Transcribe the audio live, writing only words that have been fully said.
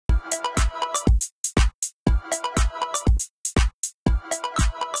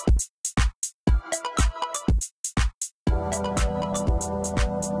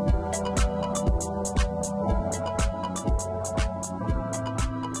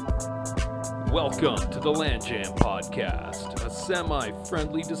Welcome to the LAN Jam podcast, a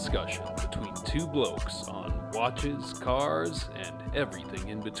semi-friendly discussion between two blokes on watches, cars, and everything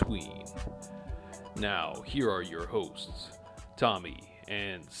in between. Now, here are your hosts, Tommy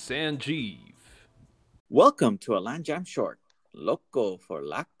and Sanjeev. Welcome to a LAN Jam short, Loco for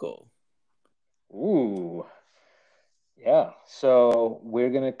Laco. Ooh, yeah. So we're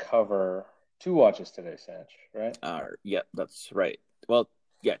gonna cover two watches today, Sanj, right? Yeah, that's right. Well,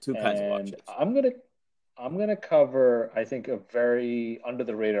 yeah, two kinds of And watches. I'm gonna cover, I think, a very under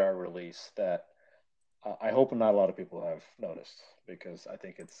the radar release that I hope not a lot of people have noticed because I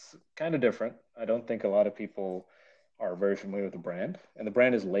think it's kind of different. I don't think a lot of people are very familiar with the brand, and the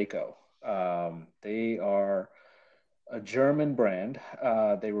brand is Laco. They are a German brand.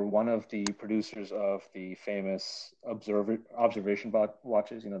 They were one of the producers of the famous observation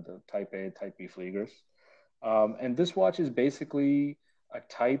watches, the Type A, Type B Fliegers. And this watch is basically a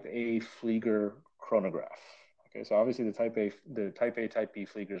Type A Flieger chronograph. Okay, so obviously the Type A, Type B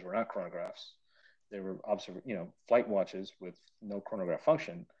Fliegers were not chronographs. They were flight watches with no chronograph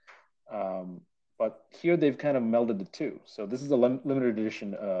function. But here they've kind of melded the two. So this is a limited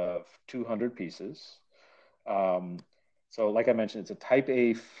edition of 200 pieces. So like I mentioned, it's a Type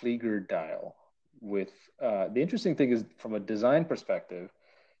A Flieger dial with, the interesting thing is from a design perspective,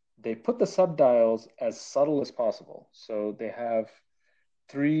 they put the subdials as subtle as possible. So they have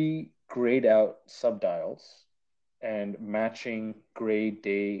three grayed out subdials and matching gray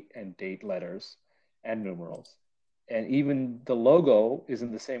day and date letters and numerals. And even the logo is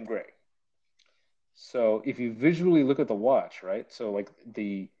in the same gray. So if you visually look at the watch, right? So like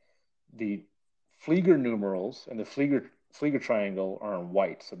the Flieger numerals and the Flieger triangle are in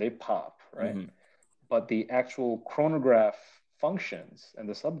white, so they pop, right? Mm-hmm. But the actual chronograph functions and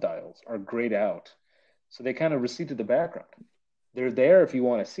the subdials are grayed out, so they kind of recede to the background. They're there if you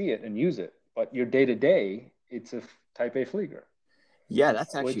want to see it and use it, but your day to day, it's a Type A Flieger. Yeah,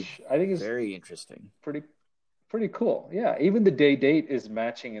 that's actually which I think is very interesting. Pretty cool. Yeah, even the day date is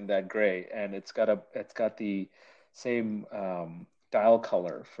matching in that gray, and it's got the same dial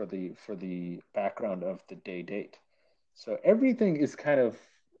color for the background of the day date. So everything is kind of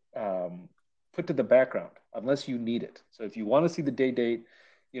put to the background unless you need it. So if you want to see the day date,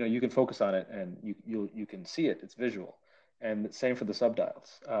 you can focus on it and you can see it. It's visual, and same for the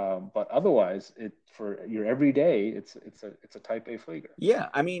subdials. But otherwise, for your everyday, it's a Type A Flieger. Yeah,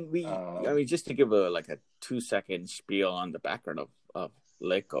 I mean just to give a 2-second spiel on the background of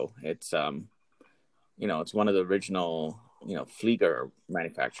Laco, it's it's one of the original Flieger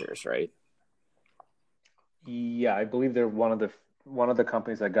manufacturers, right? Yeah, I believe they're one of the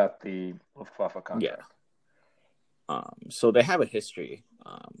companies that got the Luftwaffe contract. Yeah. So they have a history.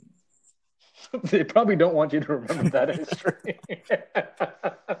 They probably don't want you to remember that history.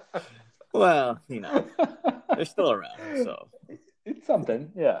 Well, they're still around, so it's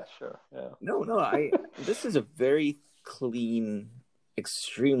something. Yeah, sure. Yeah. No, this is a very clean,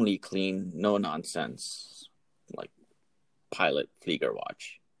 extremely clean, no nonsense, pilot Flieger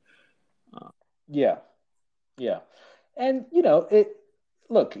watch. Yeah, and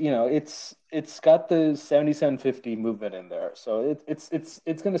it's got the 7750 movement in there, so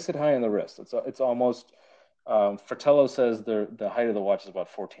it's going to sit high on the wrist. It's almost. Fratello says the height of the watch is about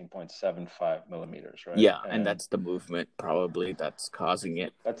 14.75 millimeters, right? Yeah, and that's the movement probably that's causing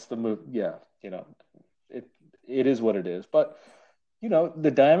it. That's the move. Yeah, it is what it is. But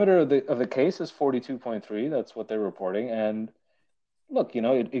the diameter of the case is 42.3. That's what they're reporting. And look,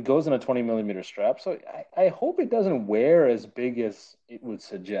 it goes in a 20 millimeter strap. So I hope it doesn't wear as big as it would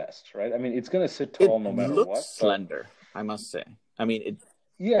suggest, right? I mean, it's going to sit tall no matter what. It looks slender, I must say. I mean,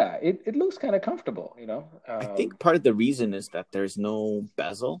 it looks kind of comfortable, I think part of the reason is that there's no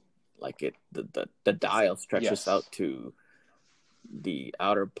bezel. The dial stretches out to the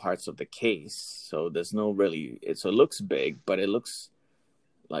outer parts of the case, so there's no really. So it looks big, but it looks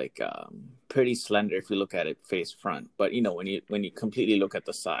pretty slender if you look at it face front. But when you completely look at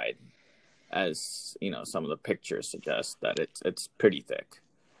the side, as some of the pictures suggest that it's pretty thick.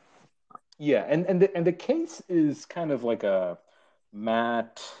 Yeah, and the case is kind of like a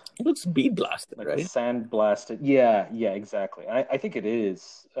matte. It looks bead blasted, like right? Sand blasted. Yeah, exactly. I think it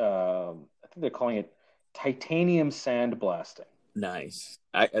is. I think they're calling it titanium sand blasting. Nice.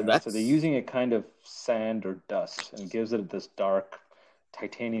 So they're using a kind of sand or dust and gives it this dark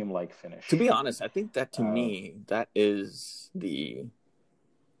titanium-like finish. To be honest, I think that to me that is the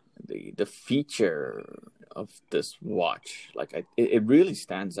feature of this watch. It really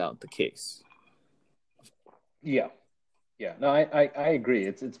stands out, the case. Yeah. No, I agree.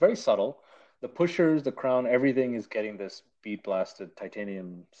 It's very subtle. The pushers, the crown, everything is getting this bead blasted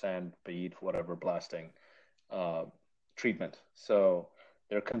titanium sand bead, whatever blasting uh, treatment. So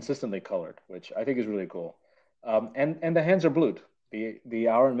they're consistently colored, which I think is really cool. And the hands are blued. The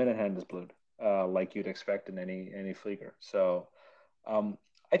hour and minute hand is blued, like you'd expect in any Flieger. So um,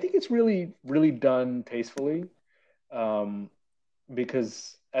 I think it's really done tastefully, um,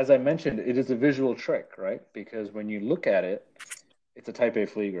 because as I mentioned, it is a visual trick, right? Because when you look at it, it's a Type A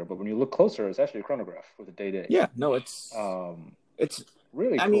Flieger, but when you look closer, it's actually a chronograph with a day. Yeah, no, Um, it's.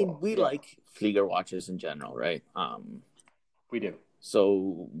 really I mean, cool. we Yeah, like Flieger watches in general, right? we do.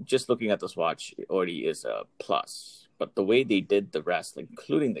 So just looking at this watch already is a plus. But the way they did the rest,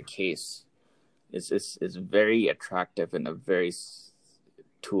 including the case, is very attractive in a very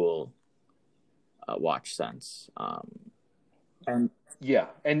tool watch sense. And Yeah,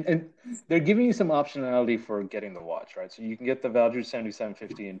 and they're giving you some optionality for getting the watch, right? So you can get the Valjoux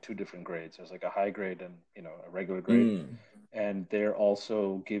 7750 in two different grades. There's like a high grade and a regular grade, and they're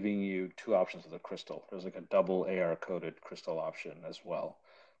also giving you two options of the crystal. There's like a double AR coated crystal option as well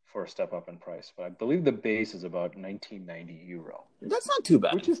for a step up in price. But I believe the base is about 1990 euro, that's not too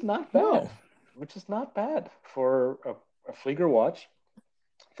bad. which is not No. bad. Which is not bad for a Flieger watch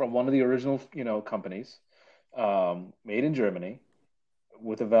from one of the original, companies, made in Germany,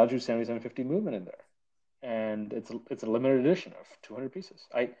 with a Valjoux 7750 movement in there, and it's a limited edition of 200 pieces.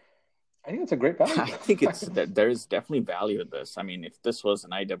 I think it's a great value. I think there's definitely value in this. I mean, if this was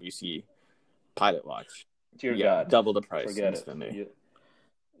an IWC pilot watch, Dear God, double the price forget instantly. it.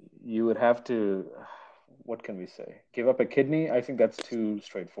 You would have to. What can we say? Give up a kidney? I think that's too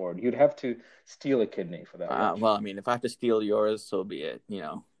straightforward. You'd have to steal a kidney for that watch. Well, I mean, if I have to steal yours, so be it.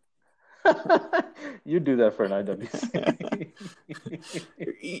 You do that for an IWC.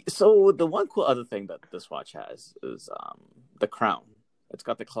 So the one cool other thing that this watch has is the crown. It's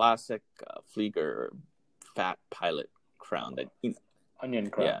got the classic Flieger fat pilot crown that onion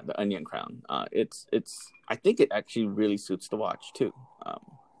crown. Yeah, the onion crown. It's. I think it actually really suits the watch too.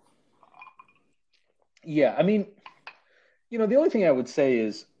 Yeah, I mean, the only thing I would say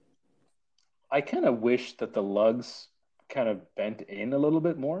is I kind of wish that the lugs kind of bent in a little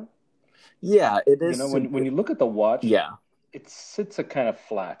bit more. Yeah, it is. When you look at the watch, yeah, it sits a kind of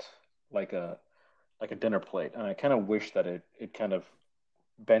flat, like a dinner plate, and I kind of wish that it kind of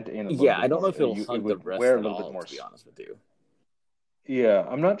bent in a little bit. I don't more. know if it'll hug the wrist wear at a little all, bit more. to be honest with you. Yeah,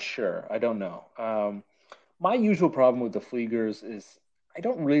 I'm not sure. I don't know. My usual problem with the Fliegers is I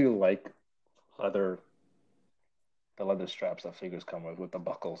don't really like leather. The leather straps that Fliegers come with the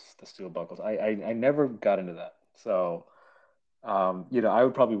buckles, the steel buckles. I never got into that. So, I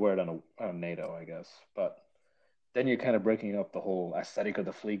would probably wear it on a NATO, I guess. But then you're kind of breaking up the whole aesthetic of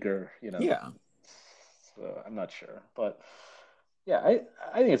the Flieger, Yeah. So I'm not sure, but yeah,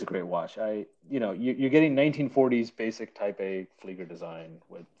 I think it's a great watch. You're getting 1940s basic Type A Flieger design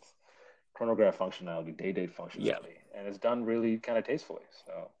with chronograph functionality, day-date functionality, and it's done really kind of tastefully.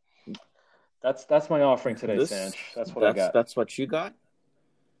 So that's my offering today, Sanj. That's what I got. That's what you got?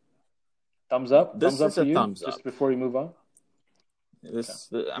 Thumbs up? This thumbs up is for a you, thumbs just up. before you move on?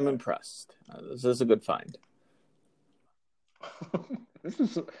 I'm impressed. This is a good find.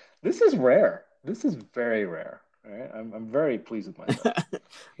 This is rare. This is very rare. All right? I'm very pleased with myself.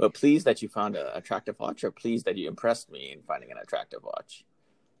 Well, pleased that you found an attractive watch, or pleased that you impressed me in finding an attractive watch?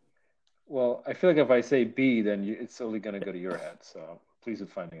 Well, I feel like if I say B, then it's only going to go to your head. So pleased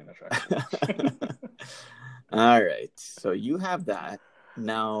with finding an attractive watch. All right. So you have that.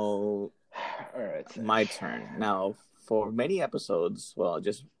 Now, all right, Sanj. My turn. Now, for many episodes, well,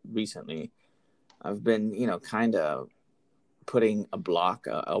 just recently, I've been, kind of putting a block,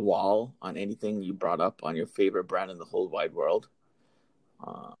 a wall on anything you brought up on your favorite brand in the whole wide world.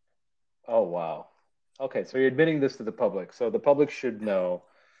 Oh, wow. Okay, so you're admitting this to the public. So the public should know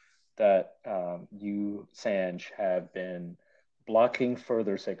that you, Sanj, have been blocking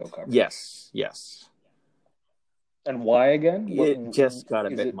further Seiko coverage. Yes. And why again? It just got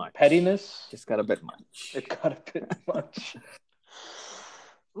a bit much. Pettiness? Just got a bit much. It got a bit much.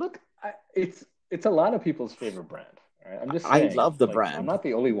 Look, it's a lot of people's favorite brand. Right? I'm just saying. I love the brand. I'm not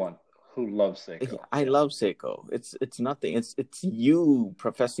the only one who loves Seiko. I love Seiko. It's nothing. It's you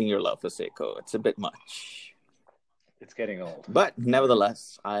professing your love for Seiko. It's a bit much. It's getting old. But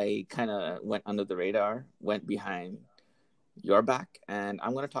nevertheless, I kind of went under the radar, went behind your back, and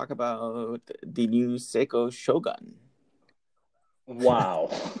I'm going to talk about the new Seiko Shogun. Wow.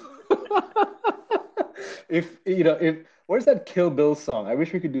 if where's that Kill Bill song? I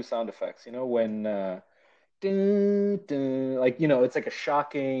wish we could do sound effects. When dun, dun, it's like a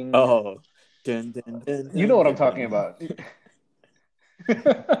shocking. Oh, dun, dun, dun, you know what dun, I'm talking about.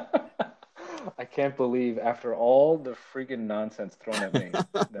 I can't believe after all the freaking nonsense thrown at me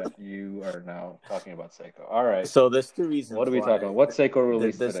that you are now talking about Seiko. All right. So there's two What reasons are we talking why. about? What Seiko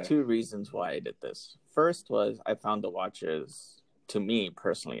released There's today? two reasons why I did this. First was I found the watches, to me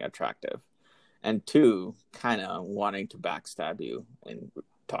personally, attractive, and two, kind of wanting to backstab you in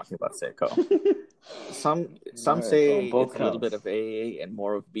talking about Seiko. Some Right, on say both it's a little bit counts. of A and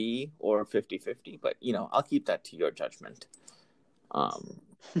more of B, or 50-50, but I'll keep that to your judgment.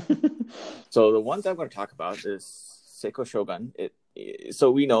 So the ones I'm going to talk about is Seiko Shogun. So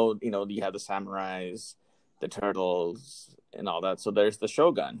we know, you have the samurais, the turtles, and all that. So there's the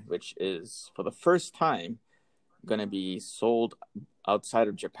Shogun, which is for the first time going to be sold outside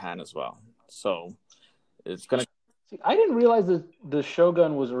of Japan as well. So it's going to. See, I didn't realize that the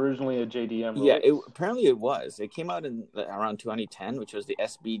Shogun was originally a JDM Yeah, release. apparently it was. It came out in around 2010, which was the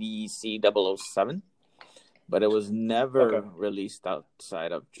SBDC 007, but it was never released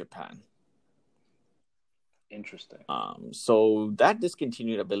outside of Japan. Interesting. So that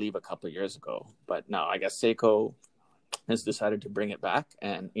discontinued, I believe, a couple of years ago. But now I guess Seiko has decided to bring it back,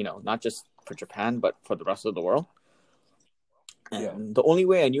 and not just for Japan, but for the rest of the world. And the only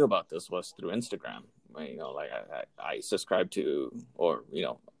way I knew about this was through Instagram. I subscribed to, or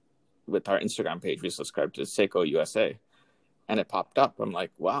with our Instagram page, we subscribed to Seiko USA, and it popped up. I'm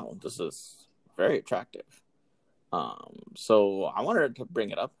like, wow, this is very attractive. So I wanted to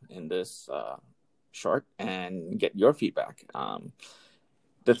bring it up in this short and get your feedback.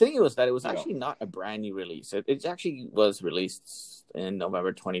 The thing was that it was actually not a brand new release. It actually was released in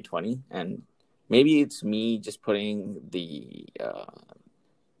November 2020, and maybe it's me just putting the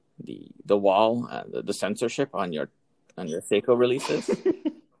wall, the censorship on your Seiko releases.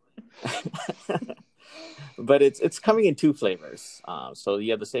 But it's coming in two flavors. So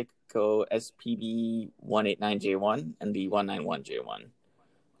you have the Seiko SPB 189J1 and the 191J1.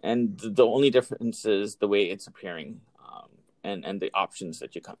 And the only difference is the way it's appearing, and the options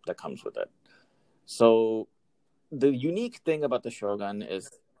that comes with it. So the unique thing about the Shogun is.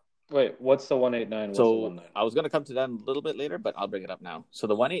 Wait, what's the 189? What's the 191? I was going to come to that a little bit later, but I'll bring it up now. So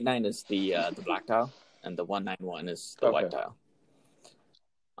the 189 is the black dial, and the 191 is the white dial.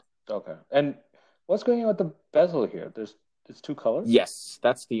 Okay. And what's going on with the bezel here? It's two colors? Yes,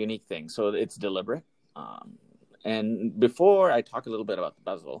 that's the unique thing. So it's deliberate. And before I talk a little bit about the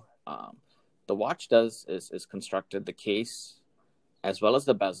bezel, the watch is constructed, the case, as well as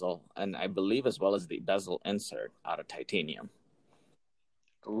the bezel, and I believe as well as the bezel insert, out of titanium.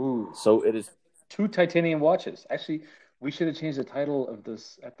 Ooh. So it is 2 titanium watches. Actually, we should have changed the title of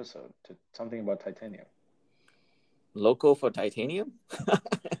this episode to something about titanium. Loco for titanium?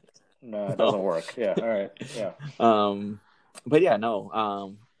 No, it doesn't work. Yeah, all right. Yeah. But yeah,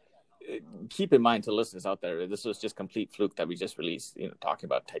 no. Keep in mind, to listeners out there, this was just complete fluke that we just released, talking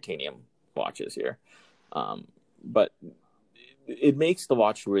about titanium watches here. But it makes the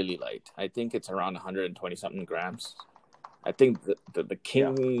watch really light. I think it's around 120 something grams. I think the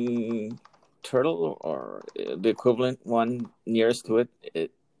King Turtle, or the equivalent one nearest to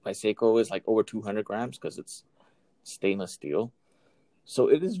it by Seiko, is like over 200 grams because it's stainless steel. So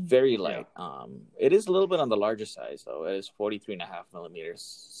it is very light. Yeah. It is a little bit on the larger size, though. It is 43.5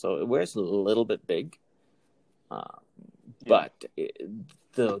 millimeters. So it wears a little bit big. But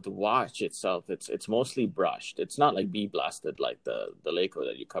the watch itself, it's mostly brushed. It's not like bee blasted like the Laco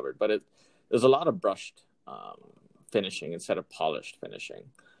that you covered, but there's a lot of brushed finishing instead of polished finishing.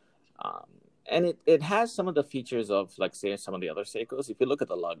 And it has some of the features of, like, say, some of the other Seikos. If you look at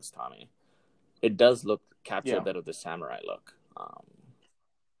the lugs, Tommy, it does capture a bit of the samurai look.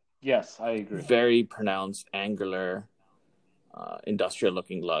 Yes, I agree. Very pronounced, angular,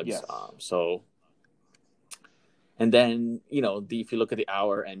 industrial-looking lugs. Yes. And then, if you look at the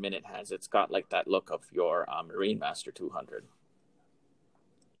hour and minute hands, it's got like that look of your Marine Master 200.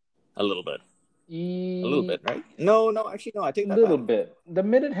 A little bit. A little bit, right? No, actually, no. I take that a little back. bit. The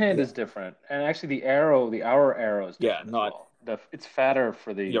minute hand is different, and actually the hour arrow is different. Yeah, no, it's fatter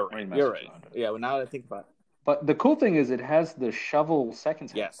for the Marine Master. You're right. 200. Yeah, well, now that I think about it. But the cool thing is it has the shovel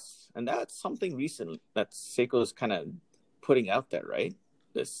second hand. Yes, and that's something recent that Seiko is kind of putting out there, right?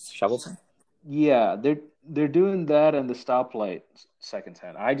 This shovel thing. Yeah, they're doing that and the stoplight second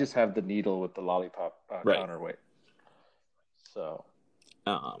hand. I just have the needle with the lollipop counterweight. So.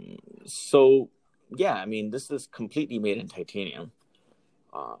 So yeah, I mean, this is completely made in titanium.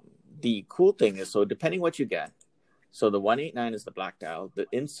 The cool thing is, so depending what you get, so the 189 is the black dial. The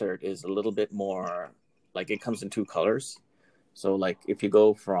insert is a little bit more, like, it comes in 2 colors. So, like, if you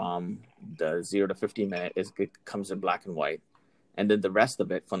go from the 0 to 50 minute, it comes in black and white. And then the rest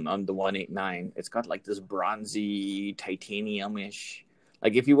of it, from on the 189, it's got like this bronzy, titanium-ish,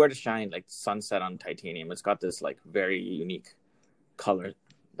 Like if you were to shine like sunset on titanium, it's got this like very unique color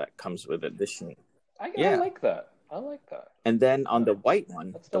that comes with it. This sheen. I Yeah. like that. I like that. And then on Yeah. the white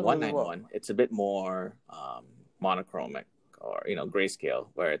one, That's the done really well. 191, it's a bit more monochromic or grayscale,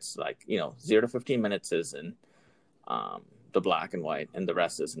 where it's like 0 to 15 minutes is in the black and white, and the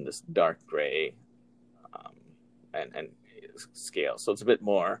rest is in this dark gray um, and scale. So it's a bit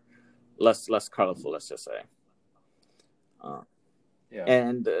more less colorful, let's just say. Yeah.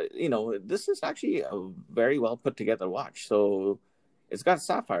 And this is actually a very well put together watch. So it's got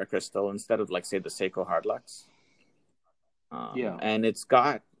sapphire crystal instead of like say the Seiko Hardlux. Yeah. And it's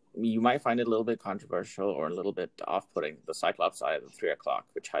got, you might find it a little bit controversial or a little bit off-putting, the Cyclops eye of the 3 o'clock,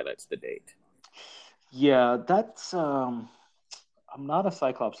 which highlights the date. Yeah, that's I'm not a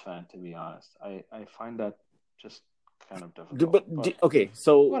Cyclops fan, to be honest. I find that just kind of difficult. But Okay,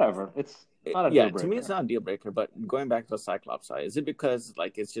 so whatever. It's not a deal breaker. To me it's not a deal breaker, but going back to the Cyclops eye, is it because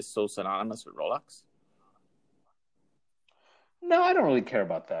like it's just so synonymous with Rolex? No, I don't really care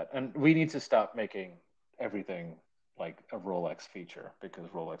about that. And we need to stop making everything like a Rolex feature because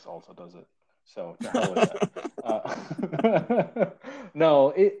Rolex also does it. So to hell with that.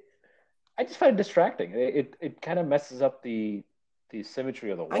 No, I just find it distracting. It kind of messes up the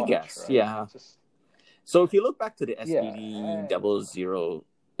symmetry of the watch. I guess, right? yeah. So if you look back to the SBD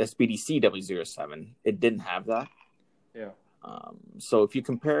SBDC 007, it didn't have that. Yeah. So if you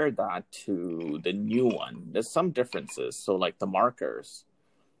compare that to the new one, there's some differences. So like the markers,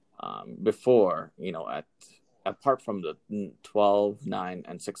 before, apart from the 12, 9,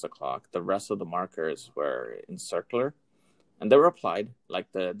 and 6 o'clock, the rest of the markers were in circular, and they were applied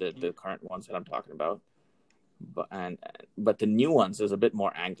like the current ones that I'm talking about. But the new ones is a bit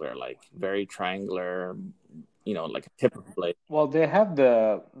more angular, like very triangular, like a tip of the blade. Well, they have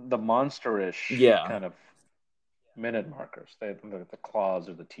the monsterish kind of minute markers. They the claws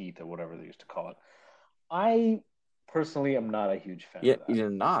or the teeth or whatever they used to call it. I personally am not a huge fan of that. You're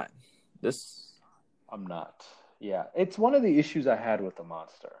not. I'm not. Yeah, it's one of the issues I had with the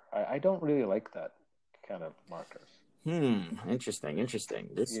Monster. I don't really like that kind of markers. Interesting.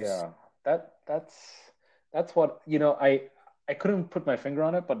 That's what I couldn't put my finger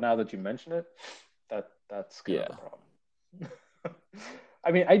on it, but now that you mention it, that's kind of the problem.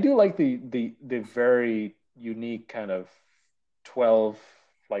 I mean, I do like the very unique kind of 12,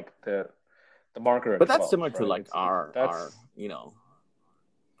 like the marker. But that's 12, similar right? to like our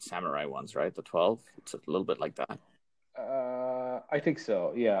samurai ones, right? The 12. It's a little bit like that. I think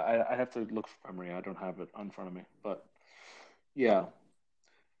so. Yeah, I have to look from memory. I don't have it in front of me, but yeah.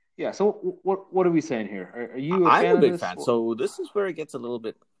 So what are we saying here? Are you? I'm a big fan. So this is where it gets a little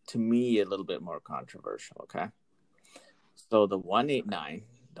bit more controversial. Okay. So the 189,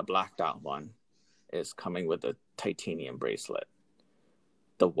 the black dial one, is coming with a titanium bracelet.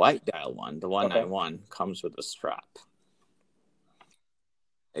 The white dial one, the 191, comes with a strap.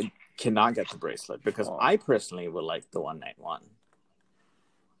 It cannot get the bracelet because I personally would like the 191.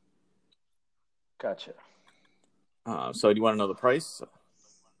 Gotcha. So do you want to know the price?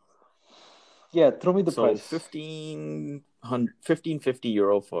 Yeah, throw me the price. So 1550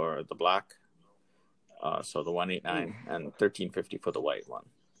 euro for the black. So the 189 and 1350 for the white one.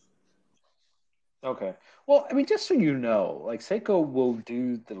 Okay. Well, I mean, just so you know, like Seiko will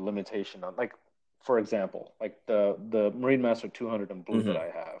do the limitation on, like, for example, like the Marine Master 200 in blue that I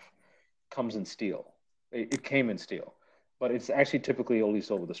have comes in steel. It came in steel, but it's actually typically only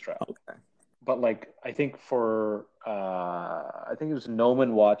sold with a strap. Okay. But like, I think I think it was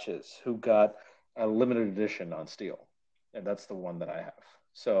Noman Watches who got a limited edition on steel, and that's the one that I have.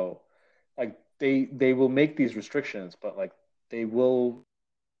 So, like, they will make these restrictions, but like they will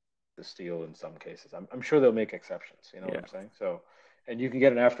the steel in some cases. I'm sure they'll make exceptions. You know what I'm saying? So, and you can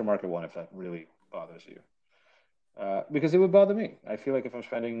get an aftermarket one if that really bothers you. Because it would bother me. I feel like if I'm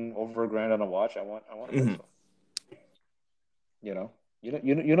spending over $1,000 on a watch, I want a bracelet.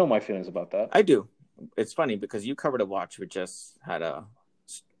 You know my feelings about that. I do. It's funny because you covered a watch which just had a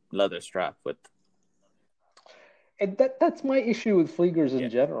leather strap with. And that's my issue with Fliegers in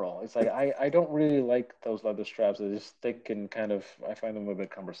general. It's like I don't really like those leather straps. They're just thick and kind of, I find them a bit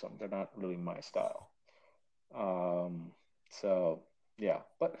cumbersome. They're not really my style. So yeah,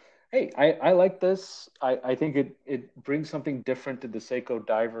 but hey, I like this. I think it brings something different to the Seiko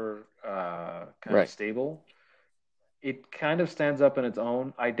diver kind of stable. It kind of stands up in its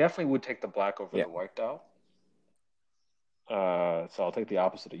own. I definitely would take the black over the white dial. So I'll take the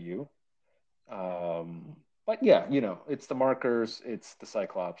opposite of you. But yeah, it's the markers, it's the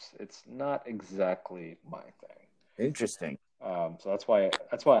Cyclops. It's not exactly my thing. Interesting. So that's why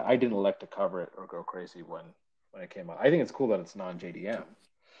I didn't elect to cover it or go crazy when when it came out. I think it's cool that it's non-JDM,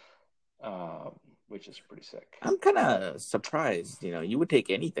 which is pretty sick. I'm kind of surprised. You would take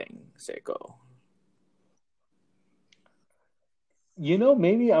anything, Seiko.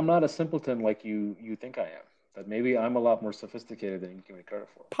 Maybe I'm not a simpleton like you think I am. That maybe I'm a lot more sophisticated than you give me credit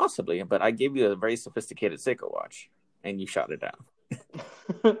for. Possibly, but I gave you a very sophisticated Seiko watch, and you shot it down.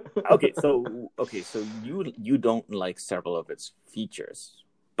 Okay, so you don't like several of its features,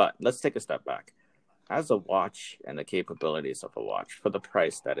 but let's take a step back. As a watch and the capabilities of a watch for the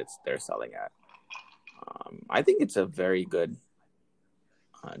price that they're selling at, I think it's a very good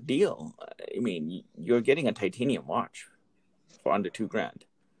deal. I mean, you're getting a titanium watch for under $2,000.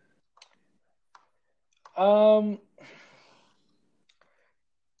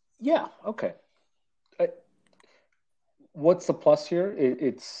 Yeah, okay. What's the plus here?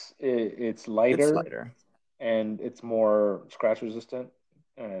 It's lighter. It's lighter. And it's more scratch resistant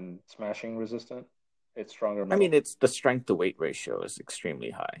and smashing resistant. It's stronger metal. I mean, it's the strength to weight ratio is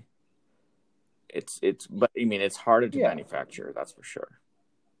extremely high. But I mean, it's harder to manufacture. That's for sure.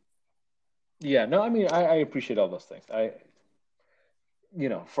 Yeah, no, I mean, I appreciate all those things.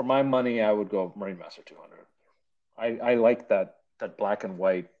 For my money, I would go Marine Master 200. I like that black and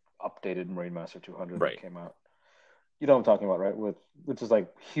white updated Marine Master 200 that came out. You know what I'm talking about, right? Which is like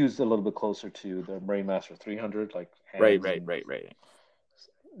hues a little bit closer to the Marine Master 300, like right.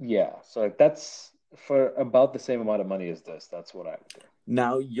 Yeah, so that's for about the same amount of money as this. That's what I would do.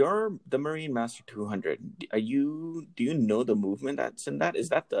 Now, the Marine Master 200. Do you know the movement that's in that? Is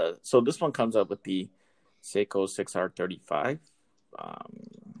that so this one comes up with the Seiko 6R35,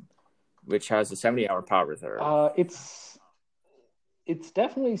 which has a 70-hour power reserve. It's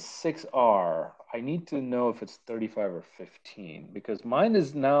definitely 6R. I need to know if it's 35 or 15 because mine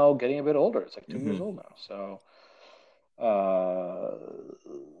is now getting a bit older. It's like 2 years old now. So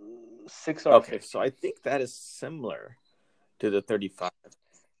 6R. Okay, 15. So I think that is similar to the 35.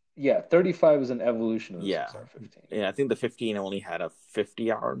 Yeah, 35 is an evolution of the 6R 15. Yeah, I think the 15 only had a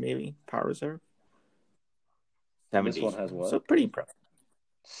 50-hour maybe power reserve. 70. This one has what? So pretty impressive.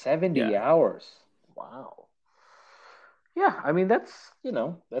 70 hours. Wow. Yeah, I mean that's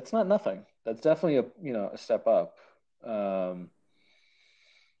not nothing. That's definitely a step up.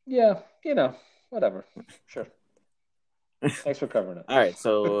 Whatever. Sure. Thanks for covering it. All right,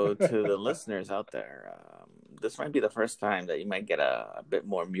 so to the listeners out there, this might be the first time that you might get a bit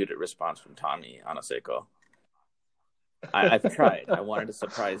more muted response from Tommy on a Seiko. I've tried. I wanted to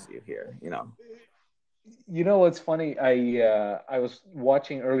surprise you here. You know what's funny? I was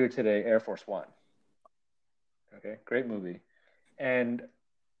watching earlier today Air Force One. Okay, great movie. And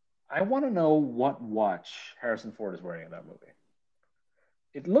I want to know what watch Harrison Ford is wearing in that movie.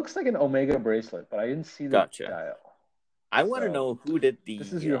 It looks like an Omega bracelet, but I didn't see the dial. I want to know who did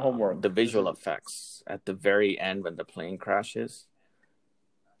this is your homework. The visual effects at the very end when the plane crashes.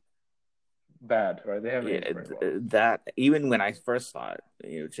 Bad, right? They haven't aged very well. That even when I first saw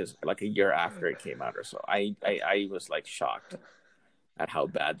it, just like a year after it came out or so, I was like shocked at how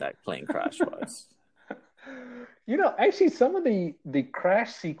bad that plane crash was. Actually, some of the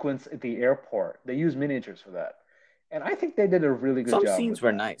crash sequence at the airport, they use miniatures for that, and I think they did a really good job. Some scenes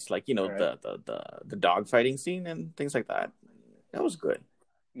were nice, like the dog fighting scene and things like that. That was good.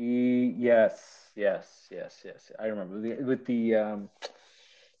 Yes. I remember with the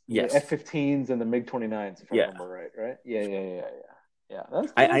F-15s and the MiG-29s, if I remember right. Yeah.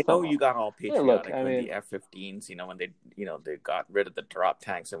 I know you got all patriotic with the F-15s. When they got rid of the drop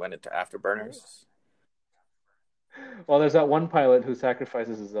tanks and went into afterburners. Well, there's that one pilot who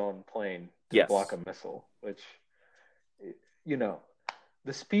sacrifices his own plane to block a missile, which,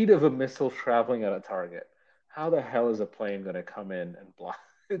 the speed of a missile traveling at a target. How the hell is a plane going to come in and block?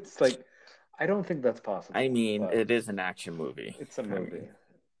 It's like, I don't think that's possible. I mean, it is an action movie. It's a movie.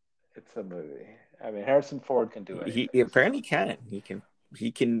 It's a movie. I mean, Harrison Ford can do it. He apparently can. He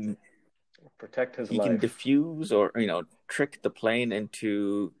can protect his life. He can diffuse or trick the plane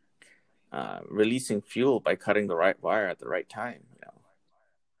into releasing fuel by cutting the right wire at the right time.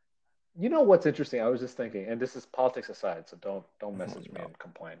 You know what's interesting? I was just thinking, and this is politics aside, so don't message me and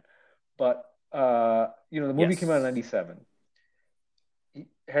complain. But the movie came out in '97.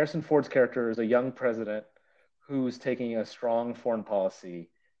 Harrison Ford's character is a young president who's taking a strong foreign policy,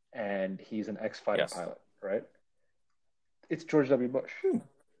 and he's an ex-fighter pilot, right? It's George W. Bush.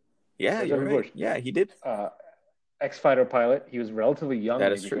 Yeah, you're right. Bush. Yeah, he did. Ex-fighter pilot. He was relatively young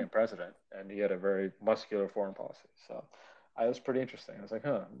when he became president, and he had a very muscular foreign policy. So I was pretty interesting. I was like,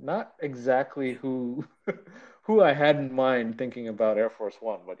 not exactly who I had in mind thinking about Air Force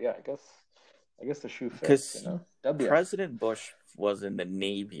One, but yeah, I guess the shoe fits. President Bush was in the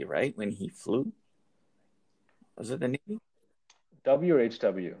Navy, right, when he flew? Was it the Navy? W or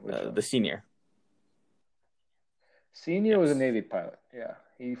HW? Which one? The senior. Senior was a Yes. Navy pilot. Yeah,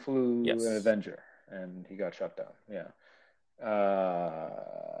 he flew an Yes. Avenger and he got shot down. Yeah.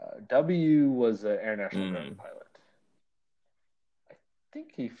 W was an Air National Guard Mm. pilot. I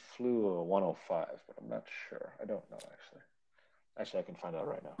think he flew a 105, but I'm not sure. I don't know actually. Actually, I can find out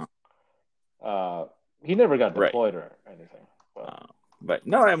right now. He never got Right. deployed or anything, but But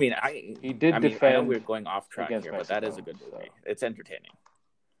no, I mean, he did I know defend we're going off track against here, but that is a Mexico. good movie. So It's entertaining.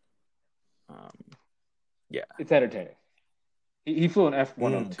 Yeah. it's entertaining. He flew an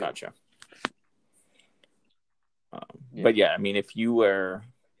F-102. Gotcha. Yeah. But yeah, I mean, if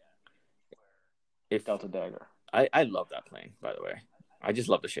Delta Dagger. I love that plane, by the way. I just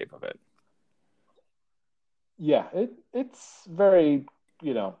love the shape of it. Yeah, it's very,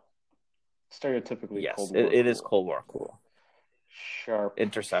 stereotypically Yes, Cold War it is cool. Cold War cool. Sharp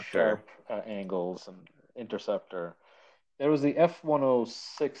Interceptor. angles and interceptor. There was the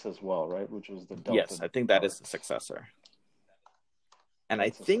F-106 as well, right? Which was the Delta. Yes, I think that is the successor. And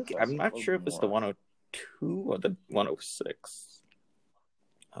That's I think I'm not sure if it's the more. 102 or the 106.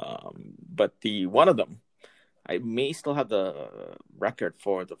 But one of them, I may still have the record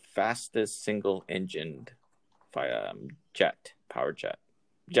for the fastest single-engined jet powered.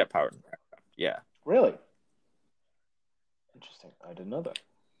 Yeah. Really? Interesting. I didn't know that.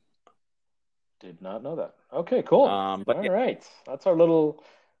 Did not know that. Okay, cool. But All right. That's our little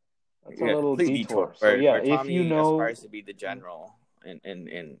detour. So yeah, where if Tommy you know, aspires to be the general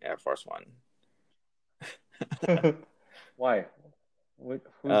in Air Force One. Why? Who's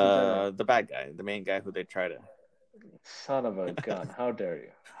the general? The bad guy, the main guy who they try to. Son of a gun! How dare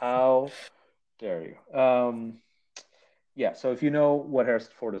you? How dare you? Yeah. So if you know what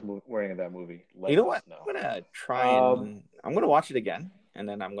Harrison Ford is wearing in that movie, let us know. I'm gonna try and I'm gonna watch it again, and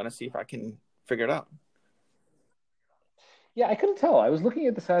then I'm gonna see if I can figure it out. Yeah, I couldn't tell. I was looking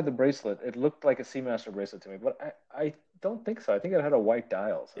at the side of the bracelet. It looked like a Seamaster bracelet to me, but I don't think so. I think it had a white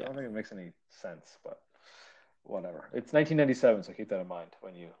dial, so I don't think it makes any sense, but whatever. It's 1997, so keep that in mind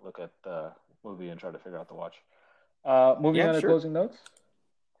when you look at the movie and try to figure out the watch. Moving on to closing notes.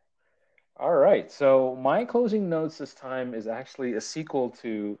 All right, so my closing notes this time is actually a sequel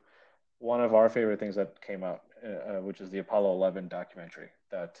to one of our favorite things that came out, which is the Apollo 11 documentary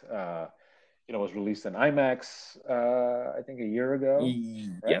that was released in IMAX, I think a year ago,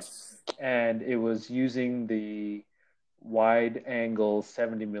 right? Yes. And it was using the wide angle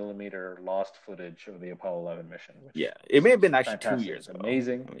 70 millimeter lost footage of the Apollo 11 mission. Which it may have been actually fantastic. 2 years ago.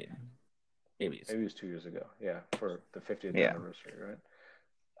 Amazing. I mean, maybe it was 2 years ago. Yeah, for the 50th anniversary, right?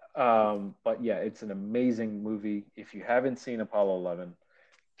 But yeah, it's an amazing movie. If you haven't seen Apollo 11,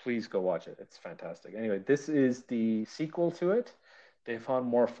 please go watch it. It's fantastic. Anyway, this is the sequel to it. They found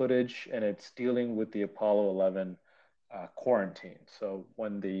more footage, and it's dealing with the Apollo 11 quarantine. So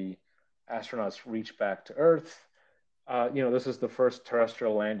when the astronauts reach back to Earth, this is the first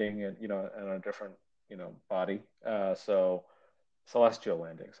terrestrial landing, and in a different, body. So celestial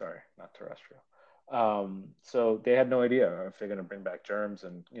landing. Sorry, not terrestrial. So they had no idea if they're going to bring back germs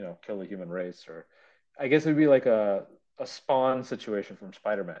and kill the human race, or I guess it'd be like a spawn situation from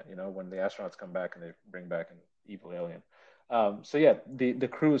Spider-Man. When the astronauts come back and they bring back an evil alien. So yeah, the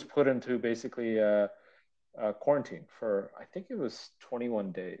crew is put into basically quarantine for I think it was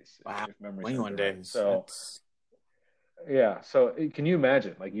 21 days. Wow, if memory 21 days. Right. So yeah, so can you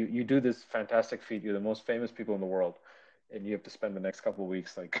imagine? Like you do this fantastic feat. You're the most famous people in the world, and you have to spend the next couple of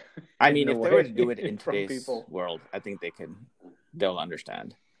weeks like. I mean, if they were to do it in today's world, I think they'll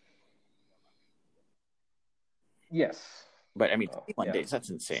understand. Yes, but I mean, 21 days. That's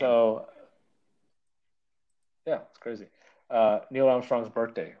insane. So yeah, it's crazy. Neil Armstrong's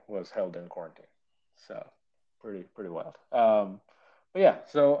birthday was held in quarantine, so pretty wild. But yeah,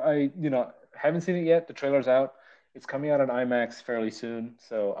 so I haven't seen it yet. The trailer's out. It's coming out on IMAX fairly soon.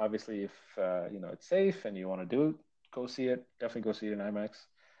 So obviously, if it's safe and you want to do it, go see it. Definitely go see it in IMAX.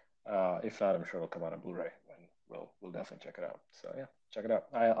 If not, I'm sure it'll come out on Blu-ray, and we'll definitely check it out. So yeah, check it out.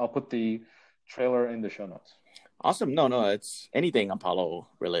 I'll put the trailer in the show notes. Awesome. No, it's anything Apollo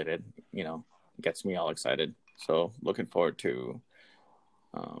related. Gets me all excited. So looking forward to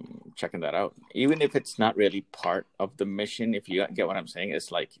checking that out. Even if it's not really part of the mission, if you get what I'm saying,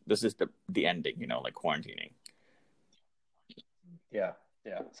 it's like this is the ending. Like quarantining. Yeah.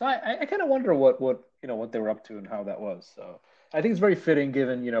 So I kind of wonder what they were up to and how that was. So I think it's very fitting,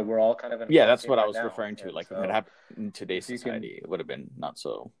 given we're all kind of in. Yeah, that's what I was now. referring to. And like if it happened in today's society, it would have been not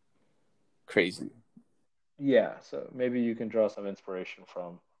so crazy. Yeah, so maybe you can draw some inspiration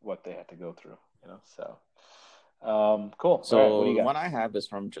from what they had to go through. So cool. So right, what do you got? The one I have is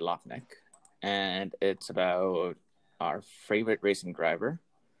from Jalopnik. and it's about our favorite racing driver,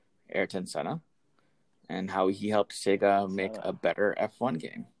 Ayrton Senna, and how he helped Sega make a better F1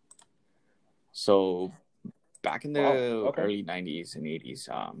 game. So back in the early 90s and 80s,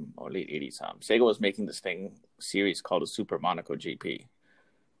 or late 80s, Sega was making this series called the Super Monaco GP.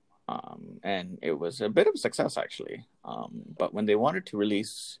 And it was a bit of a success, actually. But when they wanted to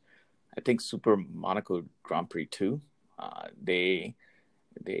release, I think, Super Monaco Grand Prix 2, they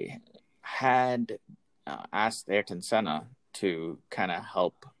had asked Ayrton Senna to kind of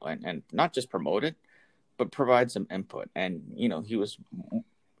help and not just promote it, but provide some input. And,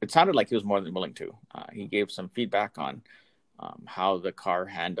 it sounded like he was more than willing to. He gave some feedback on how the car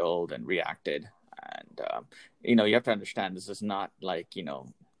handled and reacted. And, you have to understand, this is not like,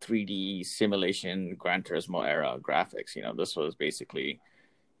 3D simulation Gran Turismo era graphics. This was basically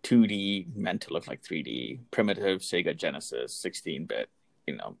 2D meant to look like 3D, primitive Sega Genesis 16-bit,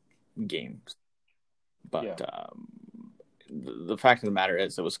 games. But the fact of the matter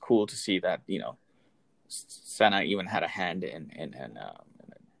is, it was cool to see that, Senna even had a hand in a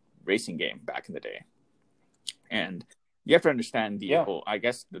racing game back in the day. And you have to understand the whole, I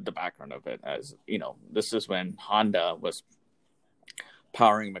guess, the background of it, as, this is when Honda was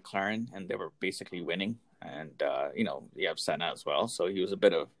powering McLaren and they were basically winning. And, you have Senna as well. So he's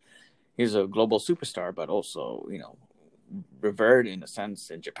a global superstar, but also, revered in a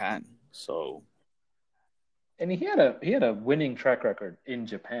sense in Japan. So. And he had a winning track record in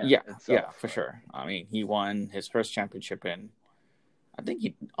Japan. Yeah, for sure. I mean, he won his first championship I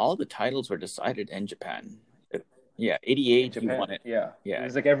think all the titles were decided in Japan. 88 he won it. Yeah. It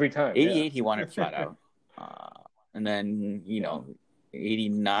was like every time. 88 he won it flat out. And then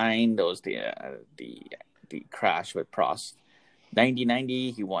 89 there was the crash with Prost.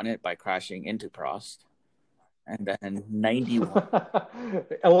 90 he won it by crashing into Prost. And then 91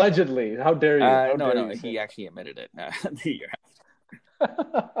 allegedly. How dare you? No, he actually admitted it the year after.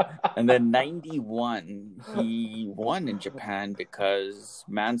 And then 91 he won in Japan because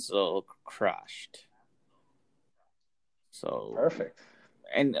Mansell crashed. So perfect.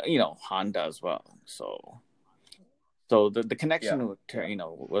 And Honda as well. So the connection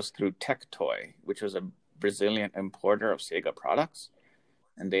was through Tectoy, which was a Brazilian importer of Sega products.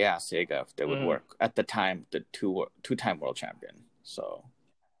 And they asked Sega if they would work. At the time, the two-time world champion. So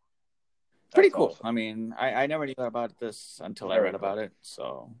pretty cool. Awesome. I mean, I never knew about this until I read about it.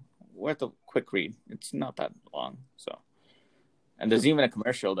 So worth a quick read. It's not that long. So, and there's even a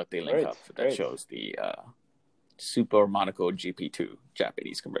commercial that they link up that shows the Super Monaco GP2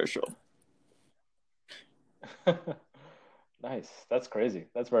 Japanese commercial. Nice. That's crazy.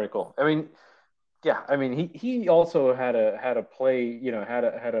 That's very cool. I mean, he also had a play,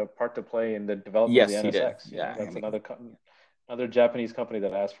 had a part to play in the development of the NSX. He did. Yeah, that's another Japanese company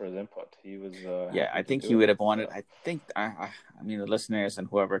that asked for his input. He was. I think he would have wanted. I think I mean, the listeners and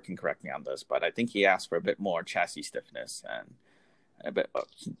whoever can correct me on this, but I think he asked for a bit more chassis stiffness and a bit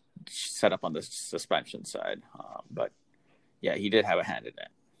set up on the suspension side. But he did have a hand in it.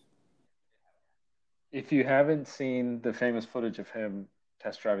 If you haven't seen the famous footage of him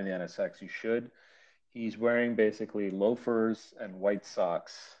test driving the NSX, you should. He's wearing basically loafers and white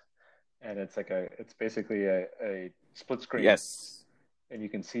socks, and it's basically a split screen. Yes, and you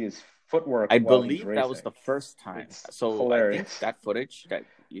can see his footwork. I believe that was the first time. So hilarious. I think that footage that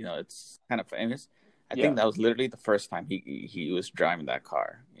it's kind of famous. I think that was literally the first time he was driving that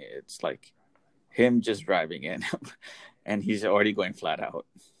car. It's like him just driving in, and he's already going flat out.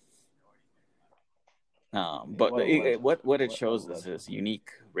 But what it shows is his unique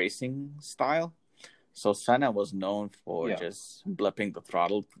racing style. So Senna was known for just blipping the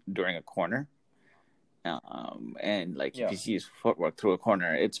throttle during a corner. And if you see his footwork through a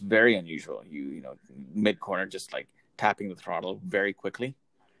corner, it's very unusual. You mid corner, just like tapping the throttle very quickly.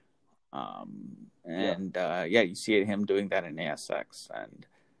 You see him doing that in ASX, and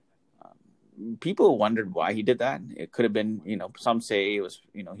people wondered why he did that. It could have been, some say it was,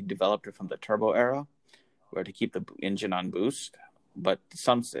 he developed it from the turbo era, where to keep the engine on boost. But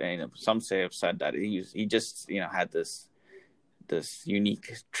some say have said that he just had this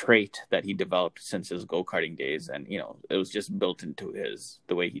unique trait that he developed since his go-karting days, and it was just built into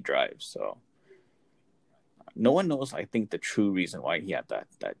the way he drives. So no one knows, I think, the true reason why he had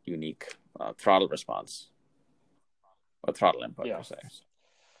that unique throttle response or throttle input per se.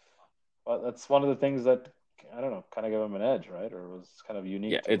 Well, that's one of the things that, I don't know, kind of gave him an edge, right? Or was kind of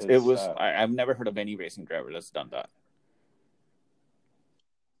unique. Yeah, it was. I've never heard of any racing driver that's done that.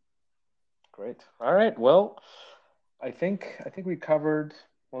 Great. All right. Well, I think we covered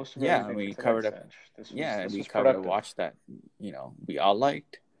most of it. Yeah, we covered it. We covered a watch that we all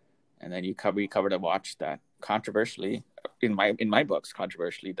liked, and then you covered a watch that controversially, in my books,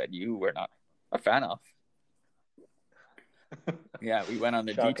 controversially, that you were not a fan of. Yeah, we went on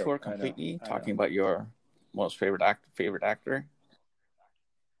the Shocking. detour completely, talking about your most favorite actor.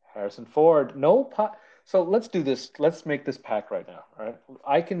 Harrison Ford. So let's do this. Let's make this pact right now. All right.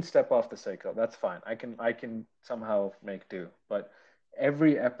 I can step off the Seiko. That's fine. I can somehow make do. But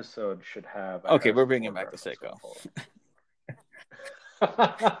every episode should have. Okay, we're bringing back the Seiko.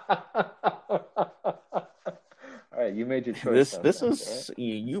 All right, you made your choice. This is right?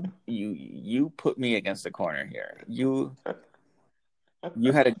 you put me against the corner here. You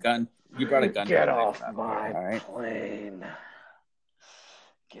had a gun. You brought a gun. Get off my plane.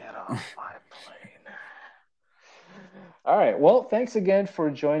 Get off my plane. All right. Well, thanks again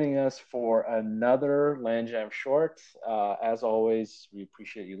for joining us for another LAN Jam short. As always, we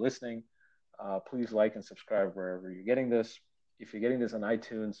appreciate you listening. Please like and subscribe wherever you're getting this. If you're getting this on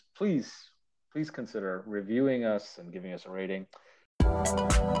iTunes, please consider reviewing us and giving us a rating.